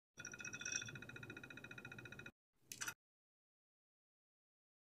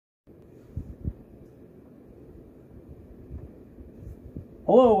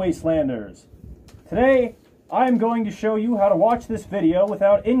Hello Wastelanders! Today, I'm going to show you how to watch this video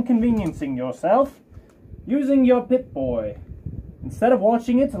without inconveniencing yourself using your Pip-Boy. Instead of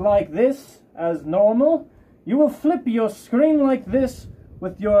watching it like this, as normal, you will flip your screen like this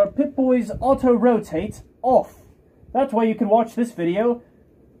with your Pip-Boy's auto-rotate off. That way you can watch this video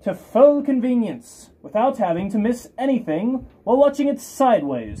to full convenience without having to miss anything while watching it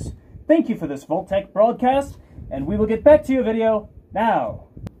sideways. Thank you for this Vault-Tec broadcast, and we will get back to your video now.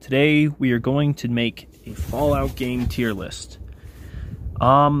 Today we are going to make a Fallout game tier list.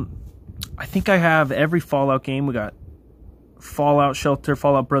 I think I have every Fallout game. We got Fallout Shelter,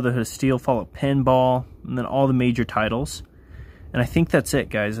 Fallout Brotherhood of Steel, Fallout Pinball, and then all the major titles. And I think that's it,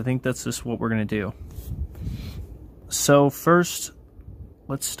 guys. I think that's just what we're gonna do. So first,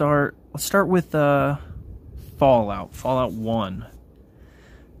 let's start with Fallout 1.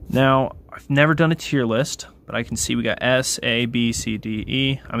 Now, I've never done a tier list, but I can see we got S, A, B, C, D,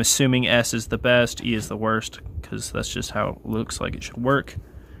 E. I'm assuming S is the best, E is the worst, because that's just how it looks like it should work.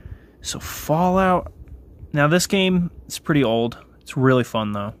 So Fallout, now this game is pretty old. It's really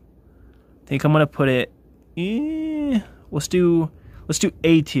fun though. I think I'm gonna put it, let's do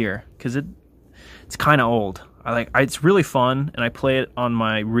A tier, because it's kind of old. It's really fun, and I play it on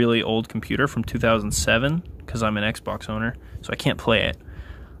my really old computer from 2007, because I'm an Xbox owner, so I can't play it.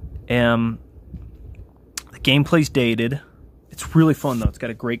 The gameplay's dated. It's really fun though. It's got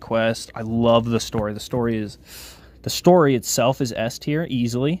a great quest. I love the story. The story itself is S tier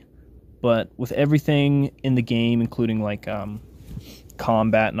easily, but with everything in the game, including like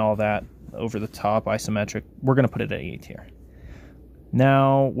combat and all that, over the top, isometric, we're gonna put it at A tier.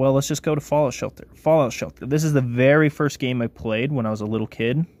 Now, well, let's just go to Fallout Shelter. Fallout Shelter. This is the very first game I played when I was a little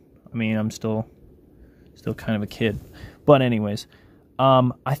kid. I mean, I'm still kind of a kid, but anyways.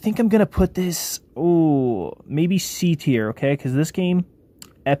 I think I'm going to put this, maybe C tier, okay? Because this game,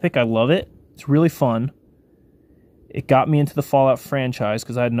 epic, I love it. It's really fun. It got me into the Fallout franchise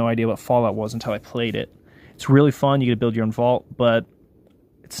because I had no idea what Fallout was until I played it. It's really fun. You get to build your own vault, but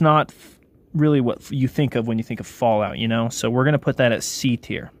it's not really what you think of when you think of Fallout, you know? So we're going to put that at C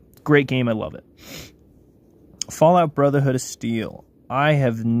tier. Great game. I love it. Fallout Brotherhood of Steel. I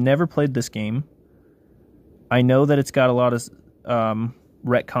have never played this game. I know that it's got a lot of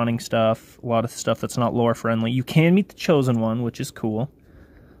retconning stuff, a lot of stuff that's not lore friendly. You can meet the Chosen One, which is cool.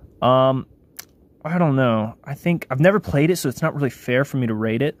 I don't know. I think I've never played it, so it's not really fair for me to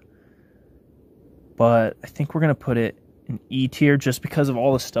rate it. But I think we're gonna put it in E tier just because of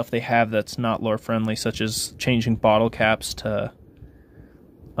all the stuff they have that's not lore friendly, such as changing bottle caps to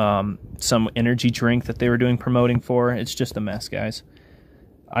some energy drink that they were doing promoting for. It's just a mess, guys.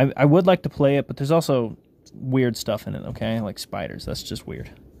 I would like to play it, but there's also weird stuff in it, okay? Like spiders. That's just weird.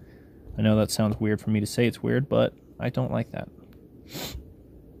 I know that sounds weird for me to say it's weird, but I don't like that.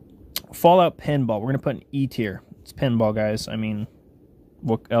 Fallout Pinball. We're going to put an E tier. It's pinball, guys. I mean,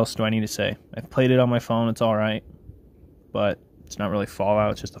 what else do I need to say? I've played it on my phone. It's alright. But it's not really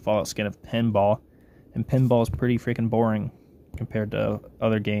Fallout. It's just a Fallout skin of pinball. And pinball is pretty freaking boring compared to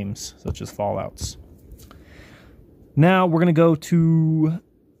other games, such as Fallouts. Now, we're going to go to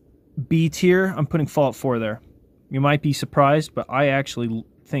B tier. I'm putting Fallout 4 there. You might be surprised, but I actually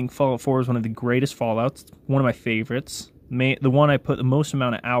think Fallout 4 is one of the greatest Fallouts. It's one of my favorites. The one I put the most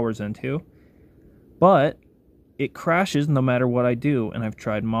amount of hours into. But it crashes no matter what I do. And I've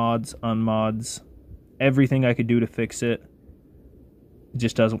tried mods, unmods, everything I could do to fix it. It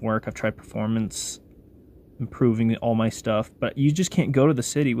just doesn't work. I've tried performance, improving all my stuff. But you just can't go to the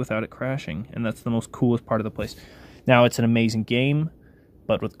city without it crashing. And that's the most coolest part of the place. Now, it's an amazing game.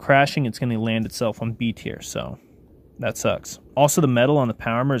 But with crashing, it's going to land itself on B tier, so that sucks. Also, the metal on the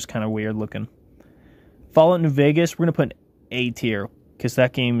power armor is kind of weird looking. Fallout New Vegas, we're going to put an A tier, because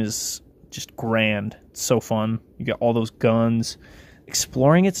that game is just grand. It's so fun. You got all those guns.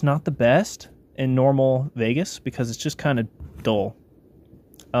 Exploring it's not the best in normal Vegas, because it's just kind of dull.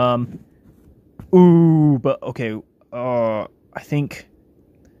 But okay. I think...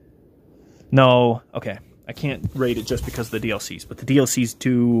 No, okay. I can't rate it just because of the DLCs, but the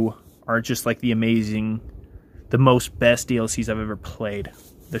DLCs are just like the most best DLCs I've ever played.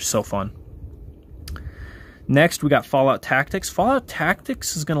 They're so fun. Next, we got Fallout Tactics. Fallout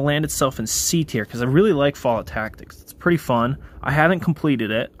Tactics is going to land itself in C tier because I really like Fallout Tactics. It's pretty fun. I haven't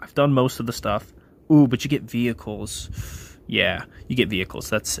completed it. I've done most of the stuff. But you get vehicles. Yeah, you get vehicles.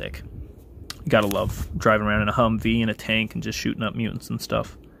 That's sick. You gotta love driving around in a Humvee and a tank and just shooting up mutants and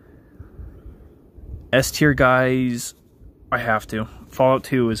stuff. S tier, guys, I have to. Fallout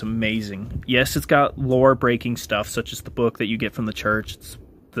 2 is amazing. Yes, it's got lore-breaking stuff, such as the book that you get from the church.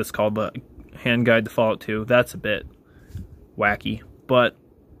 That's called the Hand Guide to Fallout 2. That's a bit wacky, but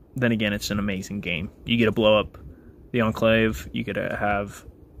then again, it's an amazing game. You get to blow up the Enclave. You get to have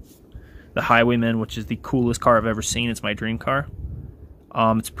the Highwayman, which is the coolest car I've ever seen. It's my dream car.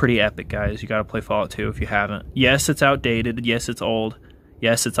 It's pretty epic, guys. You got to play Fallout 2 if you haven't. Yes, it's outdated. Yes, it's old.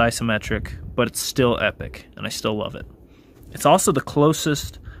 Yes, it's isometric, but it's still epic, and I still love it. It's also the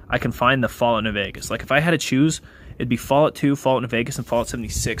closest I can find to Fallout New Vegas. Like, if I had to choose, it'd be Fallout 2, Fallout New Vegas, and Fallout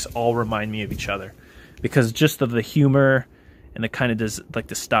 76 all remind me of each other. Because just of the humor and the kind of, like,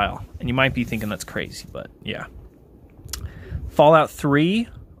 the style. And you might be thinking that's crazy, but yeah. Fallout 3,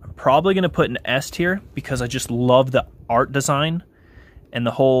 I'm probably going to put an S tier because I just love the art design and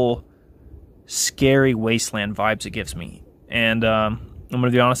the whole scary wasteland vibes it gives me. And I'm going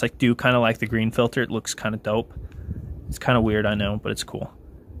to be honest, I do kind of like the green filter. It looks kind of dope. It's kind of weird, I know, but it's cool.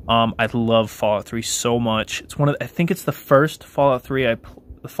 I love Fallout 3 so much. It's one of I think it's the first Fallout 3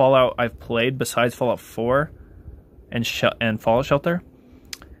 Fallout I've played besides Fallout 4 and Fallout Shelter.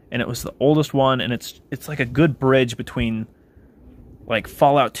 And it was the oldest one, and it's like a good bridge between like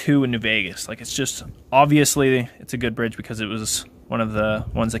Fallout 2 and New Vegas. Like, it's just, obviously it's a good bridge because it was one of the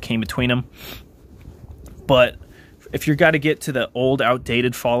ones that came between them. But if you're got to get to the old,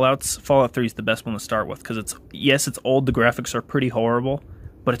 outdated Fallouts, Fallout 3 is the best one to start with because it's old, the graphics are pretty horrible,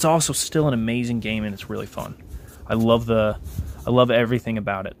 but it's also still an amazing game and it's really fun. I love everything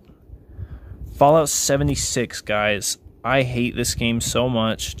about it. Fallout 76, guys. I hate this game so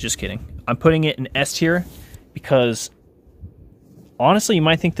much. Just kidding. I'm putting it in S tier because honestly, you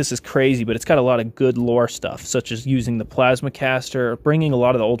might think this is crazy, but it's got a lot of good lore stuff, such as using the plasma caster, bringing a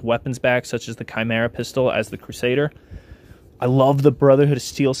lot of the old weapons back, such as the Chimera pistol as the Crusader. I love the Brotherhood of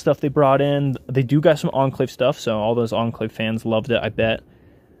Steel stuff they brought in. They do got some Enclave stuff, so all those Enclave fans loved it, I bet.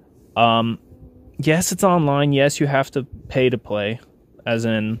 Yes, it's online. Yes, you have to pay to play, as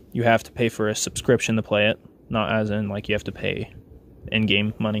in you have to pay for a subscription to play it, not as in like you have to pay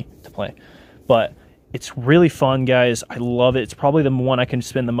in-game money to play. But it's really fun, guys. I love it. It's probably the one I can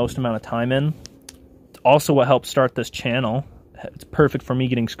spend the most amount of time in. It's also what helped start this channel. It's perfect for me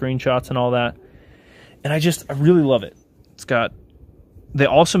getting screenshots and all that. And I really love it. They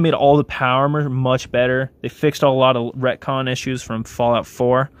also made all the power armor much better. They fixed a lot of retcon issues from Fallout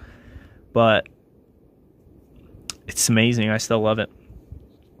 4. But it's amazing. I still love it.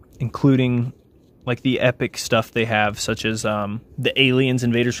 Including like the epic stuff they have, such as the Aliens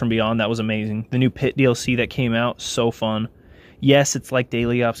Invaders from Beyond. That was amazing. The new Pit DLC that came out, so fun. Yes, it's like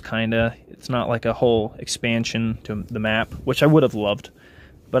Daily Ops, kinda. It's not like a whole expansion to the map, which I would have loved.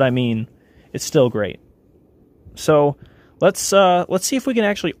 But I mean, it's still great. So let's see if we can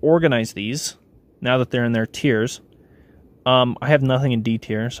actually organize these now that they're in their tiers. I have nothing in D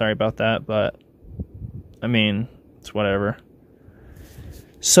tier. Sorry about that, but I mean, it's whatever.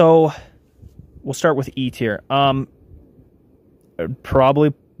 So we'll start with E tier. I'd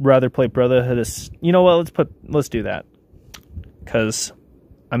probably rather play Brotherhood of... You know what? Let's do that. Because,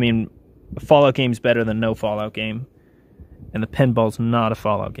 I mean, a Fallout game's better than no Fallout game. And the Pinball's not a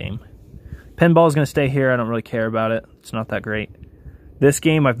Fallout game. Pinball's going to stay here. I don't really care about it. It's not that great. This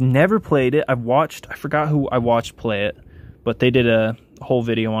game, I've never played it. I forgot who I watched play it. But they did a whole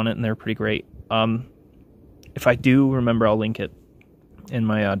video on it, and they're pretty great. If I do remember, I'll link it in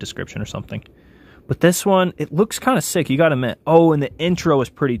my description or something. But this one, it looks kind of sick, you gotta admit. Oh, and the intro is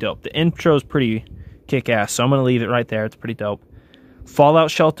pretty dope. The intro is pretty kick-ass, so I'm gonna leave it right there. It's pretty dope. Fallout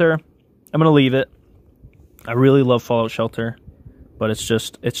Shelter, I'm gonna leave it. I really love Fallout Shelter, but it's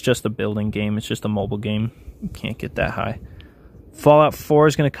just a building game. It's just a mobile game. You can't get that high. Fallout 4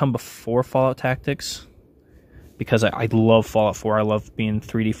 is gonna come before Fallout Tactics because I love Fallout 4. I love being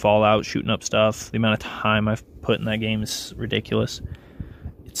 3D Fallout, shooting up stuff. The amount of time I've put in that game is ridiculous.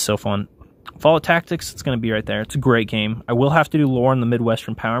 It's so fun. Fallout Tactics, it's going to be right there. It's a great game. I will have to do lore on the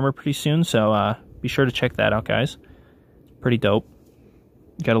Midwestern Power Armor pretty soon, so be sure to check that out, guys. Pretty dope.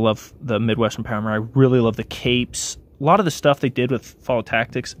 You gotta love the Midwestern Power Armor. I really love the capes. A lot of the stuff they did with Fallout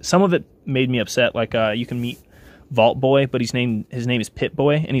Tactics, some of it made me upset. Like, you can meet Vault Boy, but his name is Pit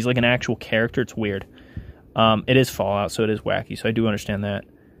Boy, and he's like an actual character. It's weird. It is Fallout, so it is wacky, so I do understand that.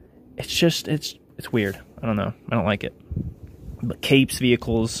 It's just, it's weird. I don't know. I don't like it. But capes,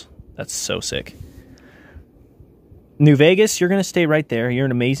 vehicles... That's so sick. New Vegas, you're going to stay right there. You're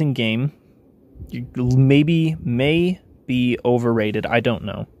an amazing game. You may be overrated. I don't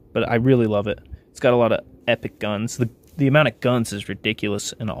know. But I really love it. It's got a lot of epic guns. The amount of guns is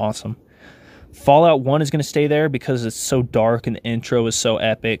ridiculous and awesome. Fallout 1 is going to stay there because it's so dark and the intro is so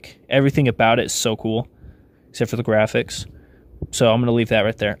epic. Everything about it is so cool. Except for the graphics. So I'm going to leave that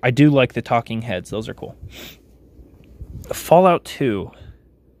right there. I do like the talking heads. Those are cool. Fallout 2...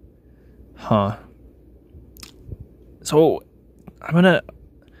 Huh. So, I'm gonna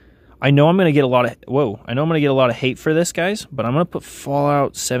I know I'm going to get a lot of... Whoa. I know I'm going to get a lot of hate for this, guys. But I'm going to put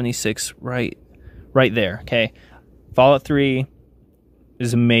Fallout 76 right there, okay? Fallout 3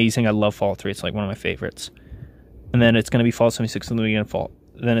 is amazing. I love Fallout 3. It's like one of my favorites. And then it's going to be Fallout 76, and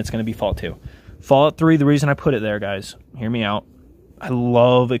then it's going to be Fallout 2. Fallout 3, the reason I put it there, guys, hear me out. I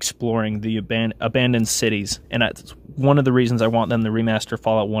love exploring the abandoned cities. And that's one of the reasons I want them to remaster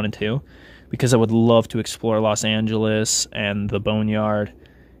Fallout 1 and 2. Because I would love to explore Los Angeles and the Boneyard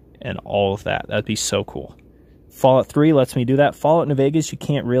and all of that. That'd be so cool. Fallout 3 lets me do that. Fallout New Vegas, you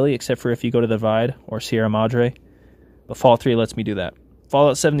can't really, except for if you go to the Divide or Sierra Madre. But Fallout 3 lets me do that.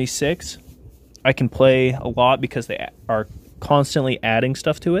 Fallout 76, I can play a lot because they are constantly adding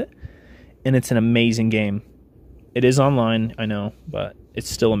stuff to it. And it's an amazing game. It is online, I know, but it's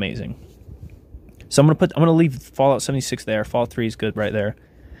still amazing. So I'm gonna leave Fallout 76 there. Fallout 3 is good right there.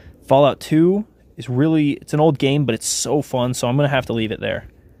 Fallout 2 is really, it's an old game, but it's so fun, so I'm gonna have to leave it there.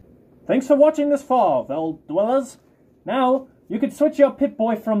 Thanks for watching this far, Vel Dwellers. Now, you can switch your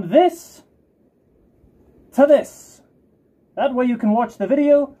Pip-Boy from this to this. That way you can watch the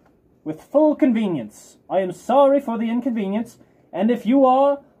video with full convenience. I am sorry for the inconvenience, and if you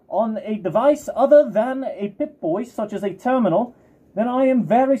are on a device other than a Pip-Boy, such as a terminal, then I am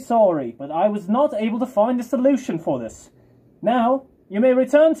very sorry, but I was not able to find a solution for this. Now, you may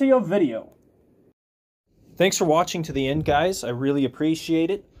return to your video. Thanks for watching to the end, guys. I really appreciate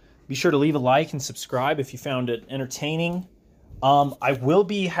it. Be sure to leave a like and subscribe if you found it entertaining. I will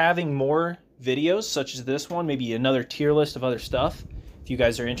be having more videos such as this one, maybe another tier list of other stuff, if you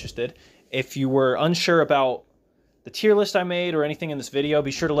guys are interested. If you were unsure about the tier list I made or anything in this video,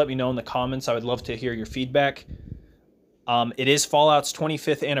 be sure to let me know in the comments. I would love to hear your feedback. It is Fallout's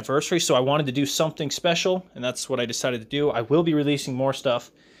 25th anniversary, so I wanted to do something special, and that's what I decided to do. I will be releasing more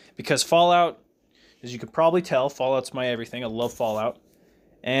stuff because Fallout, as you could probably tell, Fallout's my everything. I love Fallout.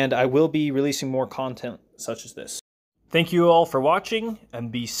 And I will be releasing more content such as this. Thank you all for watching,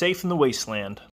 and be safe in the wasteland.